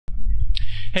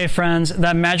Hey friends,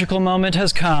 that magical moment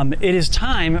has come. It is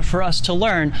time for us to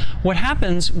learn what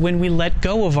happens when we let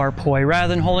go of our poi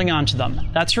rather than holding on to them.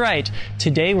 That's right.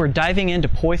 Today we're diving into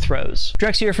poi throws.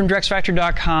 Drex here from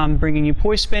DrexFactor.com, bringing you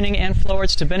poi spinning and flow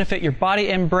arts to benefit your body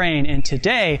and brain. And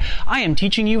today I am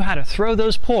teaching you how to throw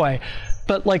those poi,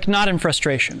 but like not in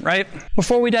frustration, right?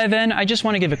 Before we dive in, I just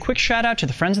want to give a quick shout out to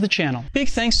the friends of the channel. Big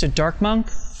thanks to Dark Monk,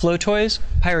 Flow Toys,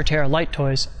 Pyroterra Light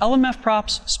Toys, LMF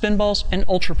Props, Spinballs, and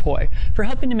Ultrapoi for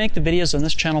helping to make the videos on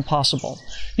this channel possible.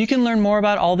 You can learn more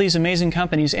about all these amazing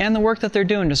companies and the work that they're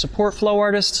doing to support flow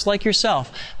artists like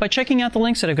yourself by checking out the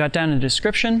links that I've got down in the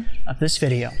description of this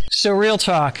video. So real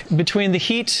talk, between the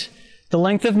heat, the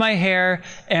length of my hair,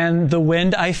 and the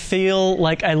wind, I feel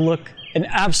like I look an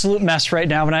absolute mess right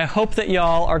now, and I hope that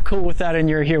y'all are cool with that and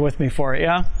you're here with me for it,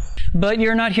 yeah? But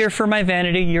you're not here for my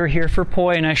vanity, you're here for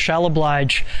poi, and I shall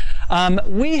oblige.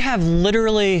 We have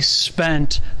literally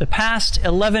spent the past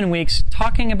 11 weeks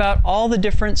talking about all the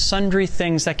different sundry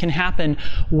things that can happen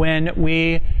when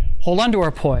we hold on to our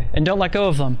poi and don't let go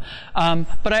of them.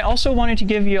 But I also wanted to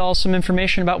give you all some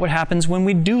information about what happens when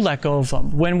we do let go of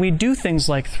them, when we do things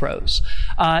like throws.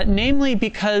 Namely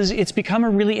because it's become a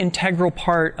really integral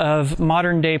part of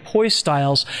modern day poi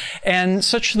styles, and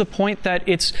such to the point that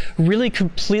it's really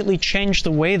completely changed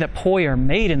the way that poi are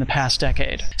made in the past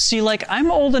decade. See, like, I'm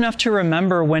old enough to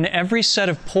remember when every set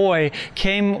of poi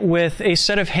came with a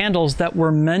set of handles that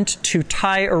were meant to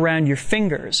tie around your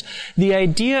fingers. The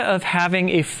idea of having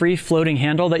a free floating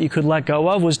handle that you could let go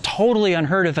of was totally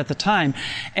unheard of at the time,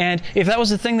 and if that was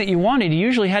the thing that you wanted, you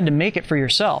usually had to make it for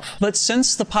yourself. But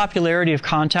since the popularity of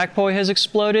contact poi has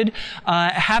exploded,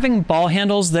 having ball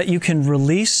handles that you can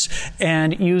release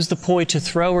and use the poi to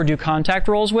throw or do contact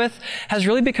rolls with has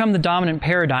really become the dominant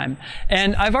paradigm.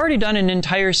 And I've already done an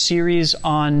entire series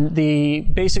on the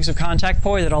basics of contact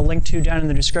poi that I'll link to down in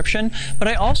the description, but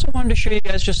I also wanted to show you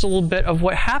guys just a little bit of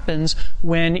what happens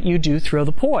when you do throw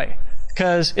the poi,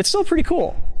 because it's still pretty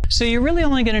cool. So you're really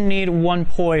only going to need one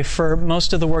poi for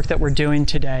most of the work that we're doing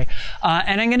today.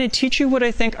 And I'm going to teach you what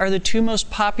I think are the two most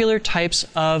popular types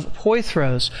of poi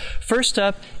throws. First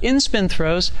up, in-spin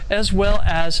throws, as well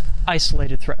as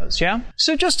isolated throws, yeah?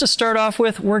 So just to start off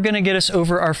with, we're going to get us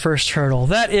over our first hurdle.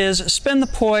 That is, spin the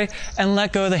poi and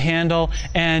let go of the handle,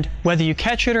 and whether you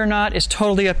catch it or not is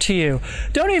totally up to you.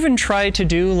 Don't even try to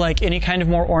do like any kind of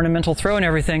more ornamental throw and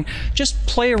everything. Just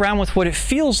play around with what it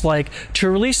feels like to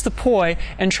release the poi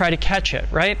and try to catch it,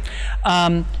 right?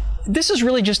 This is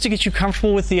really just to get you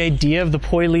comfortable with the idea of the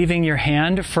poi leaving your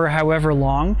hand for however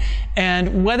long,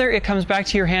 and whether it comes back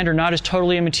to your hand or not is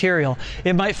totally immaterial.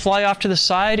 It might fly off to the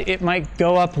side, it might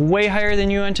go up way higher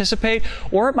than you anticipate,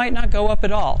 or it might not go up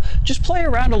at all. Just play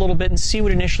around a little bit and see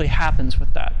what initially happens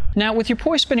with that. Now, with your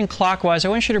poi spinning clockwise, I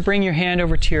want you to bring your hand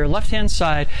over to your left-hand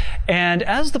side, and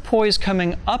as the poi is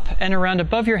coming up and around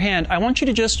above your hand, I want you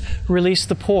to just release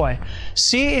the poi.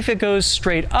 See if it goes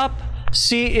straight up,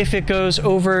 see if it goes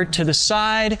over to the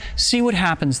side, see what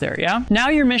happens there, yeah? Now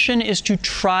your mission is to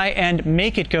try and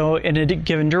make it go in a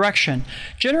given direction.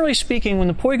 Generally speaking, when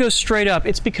the poi goes straight up,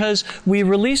 it's because we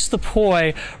release the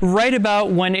poi right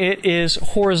about when it is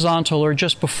horizontal or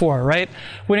just before, right?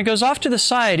 When it goes off to the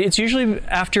side, it's usually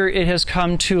after it has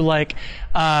come to like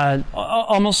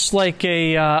almost like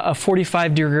a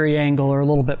 45-degree angle or a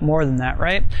little bit more than that,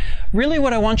 right? Really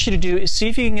what I want you to do is see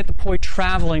if you can get the poi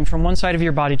traveling from one side of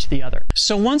your body to the other.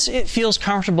 So once it feels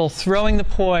comfortable throwing the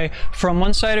poi from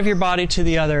one side of your body to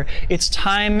the other, it's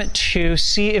time to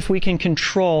see if we can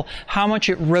control how much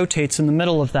it rotates in the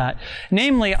middle of that.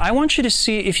 Namely, I want you to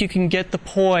see if you can get the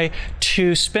poi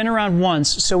to spin around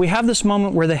once. So we have this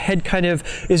moment where the head kind of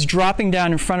is dropping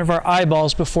down in front of our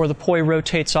eyeballs before the poi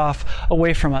rotates off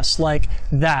away from us, like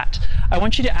that. I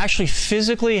want you to actually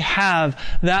physically have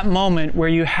that moment where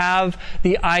you have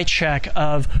the eye check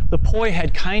of the poi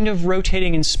head kind of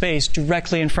rotating in space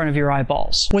directly in front of your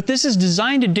eyeballs. What this is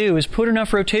designed to do is put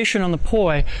enough rotation on the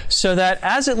poi so that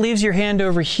as it leaves your hand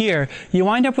over here, you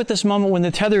wind up with this moment when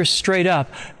the tether is straight up,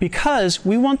 because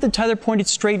we want the tether pointed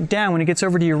straight down when it gets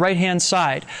over to your right-hand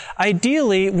side.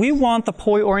 Ideally, we want the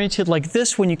poi oriented like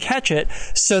this when you catch it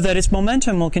so that its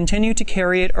momentum will continue to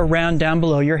carry it around down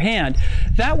below your hand.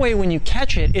 That way, when you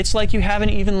catch it, it's like you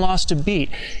haven't even lost a beat.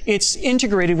 It's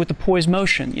integrated with the poi's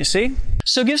motion, you see?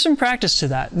 So give some practice to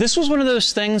that. This was one of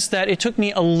those things that it took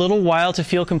me a little while to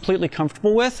feel completely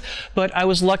comfortable with, but I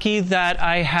was lucky that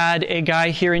I had a guy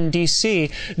here in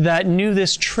DC that knew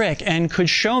this trick and could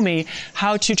show me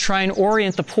how to try and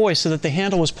orient the poi so that the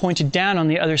handle was pointed down on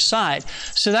the other side.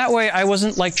 So that way I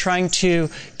wasn't like trying to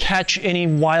catch any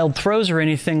wild throws or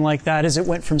anything like that as it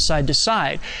went from side to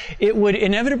side. It would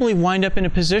inevitably wind up in a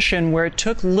position where it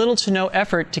took little to no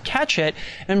effort to catch it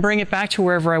and bring it back to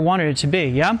wherever I wanted it to be,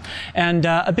 yeah? And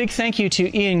a big thank you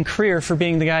to Ian Creer for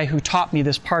being the guy who taught me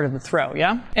this part of the throw,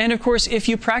 yeah? And of course, if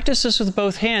you practice this with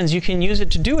both hands, you can use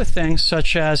it to do a thing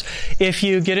such as if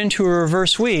you get into a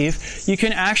reverse weave, you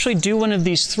can actually do one of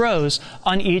these throws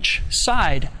on each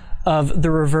side of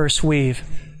the reverse weave.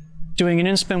 Doing an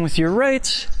inspin with your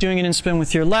right, doing an inspin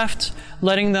with your left,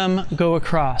 letting them go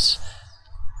across.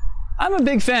 I'm a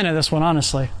big fan of this one,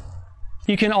 honestly.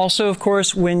 You can also, of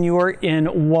course, when you're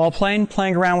in wall playing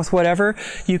around with whatever,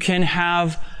 you can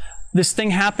have this thing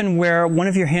happen where one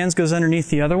of your hands goes underneath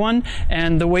the other one,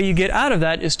 and the way you get out of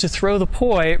that is to throw the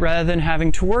poi rather than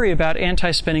having to worry about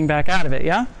anti-spinning back out of it,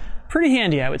 yeah? Pretty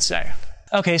handy, I would say.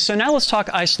 Okay, so now let's talk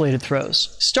isolated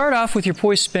throws. Start off with your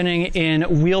poi spinning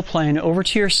in wheel plane over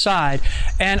to your side,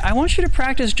 and I want you to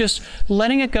practice just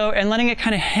letting it go and letting it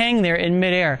kind of hang there in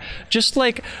midair. Just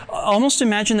like, almost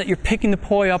imagine that you're picking the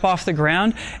poi up off the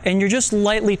ground and you're just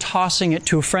lightly tossing it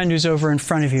to a friend who's over in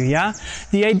front of you, yeah?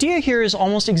 The idea here is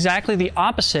almost exactly the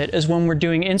opposite as when we're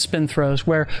doing in-spin throws,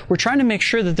 where we're trying to make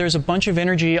sure that there's a bunch of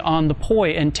energy on the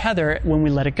poi and tether when we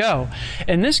let it go.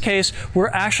 In this case, we're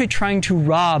actually trying to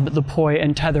rob the poi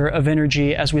and tether of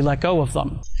energy as we let go of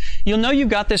them. You'll know you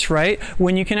got this right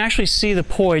when you can actually see the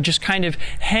poi just kind of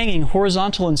hanging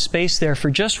horizontal in space there for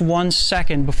just 1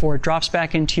 second before it drops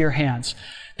back into your hands.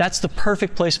 That's the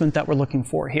perfect placement that we're looking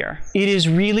for here. It is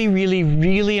really, really,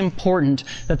 really important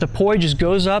that the poi just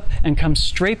goes up and comes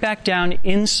straight back down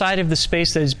inside of the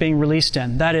space that it's being released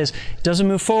in. That is, it doesn't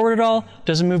move forward at all,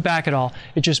 doesn't move back at all.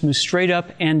 It just moves straight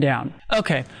up and down.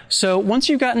 Okay, so once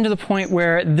you've gotten to the point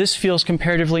where this feels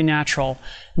comparatively natural,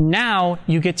 now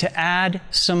you get to add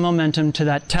some momentum to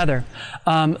that tether.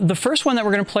 The first one that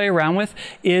we're going to play around with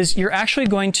is you're actually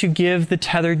going to give the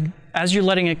tether, as you're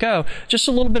letting it go, just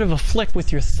a little bit of a flick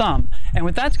with your thumb. And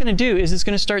what that's going to do is it's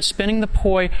going to start spinning the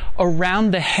poi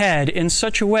around the head in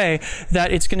such a way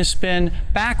that it's going to spin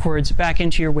backwards back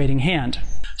into your waiting hand.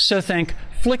 So think,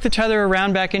 flick the tether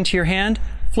around back into your hand,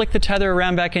 flick the tether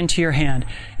around back into your hand.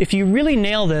 If you really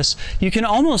nail this, you can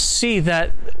almost see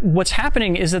that what's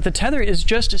happening is that the tether is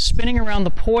just spinning around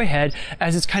the poi head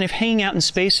as it's kind of hanging out in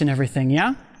space and everything,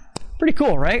 yeah? Pretty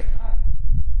cool, right?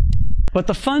 But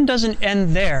the fun doesn't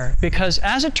end there, because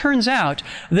as it turns out,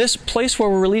 this place where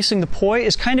we're releasing the poi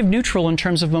is kind of neutral in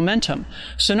terms of momentum.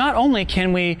 So not only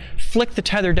can we flick the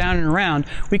tether down and around,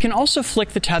 we can also flick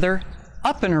the tether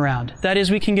up and around. That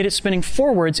is, we can get it spinning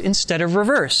forwards instead of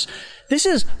reverse. This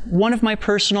is one of my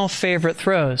personal favorite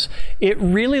throws. It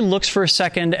really looks for a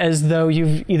second as though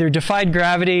you've either defied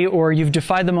gravity or you've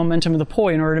defied the momentum of the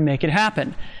poi in order to make it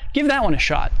happen. Give that one a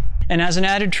shot. And as an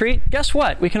added treat, guess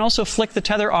what? We can also flick the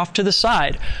tether off to the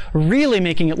side, really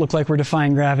making it look like we're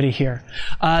defying gravity here.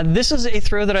 This is a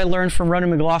throw that I learned from Ronan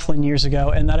McLaughlin years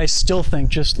ago, and that I still think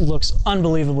just looks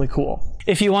unbelievably cool.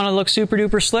 If you want to look super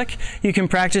duper slick, you can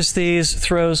practice these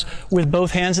throws with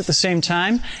both hands at the same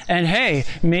time. And hey,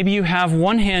 maybe you have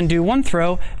one hand do one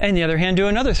throw and the other hand do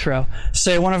another throw.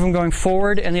 Say one of them going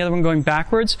forward and the other one going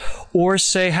backwards, or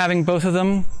say having both of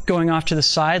them going off to the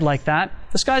side like that.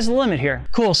 The sky's the limit here.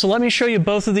 Cool, so let me show you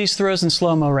both of these throws in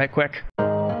slow-mo right quick.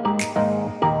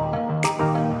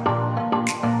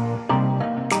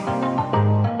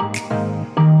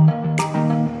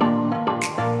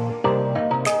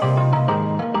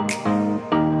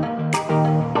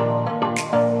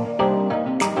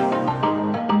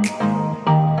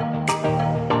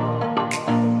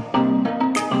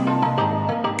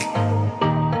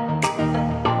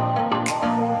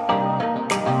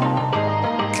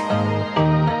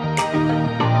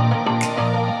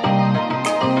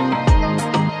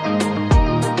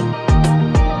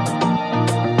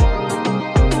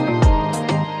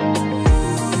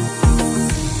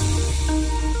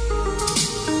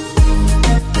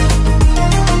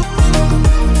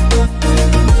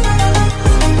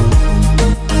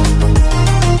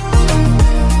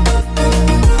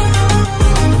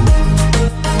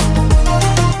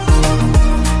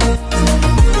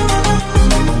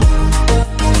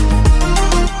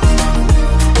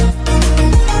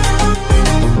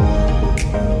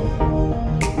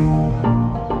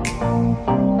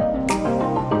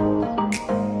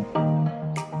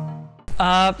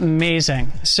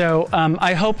 Amazing. So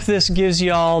I hope this gives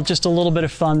y'all just a little bit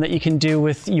of fun that you can do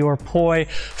with your poi,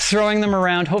 throwing them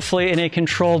around, hopefully in a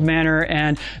controlled manner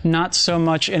and not so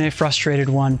much in a frustrated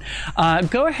one.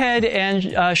 Go ahead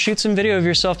and shoot some video of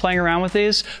yourself playing around with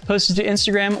these, post it to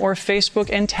Instagram or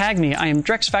Facebook, and tag me. I am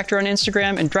DrexFactor on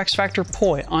Instagram and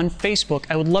DrexFactorPoi on Facebook.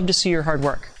 I would love to see your hard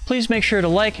work. Please make sure to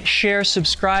like, share,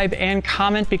 subscribe, and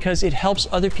comment because it helps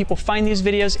other people find these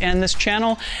videos and this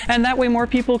channel, and that way more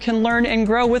people can learn and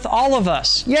grow with all of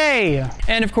us. Yay!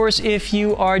 And of course, if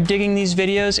you are digging these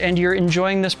videos and you're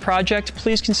enjoying this project,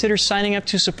 please consider signing up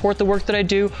to support the work that I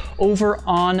do over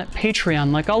on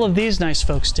Patreon, like all of these nice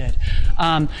folks did.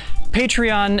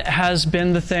 Patreon has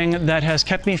been the thing that has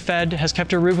kept me fed, has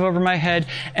kept a roof over my head,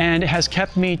 and has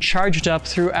kept me charged up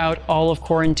throughout all of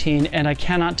quarantine, and I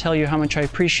cannot tell you how much I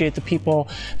appreciate the people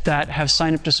that have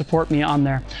signed up to support me on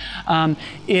there.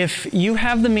 If you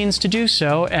have the means to do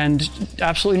so, and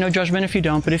absolutely no judgment if you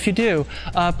don't, but if you do,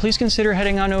 please consider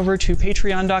heading on over to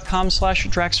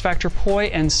patreon.com/DrexFactorPoi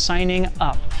and signing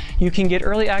up. You can get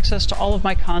early access to all of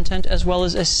my content as well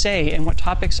as a say in what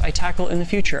topics I tackle in the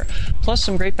future, plus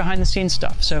some great behind-the-scenes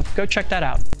stuff, so go check that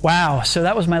out. Wow, so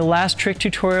that was my last trick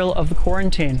tutorial of the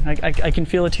quarantine. I can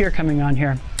feel a tear coming on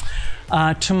here.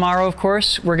 Tomorrow, of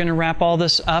course, we're going to wrap all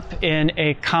this up in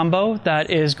a combo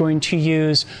that is going to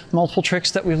use multiple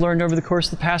tricks that we've learned over the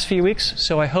course of the past few weeks,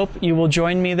 so I hope you will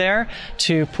join me there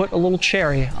to put a little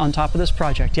cherry on top of this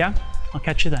project, yeah? I'll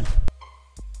catch you then.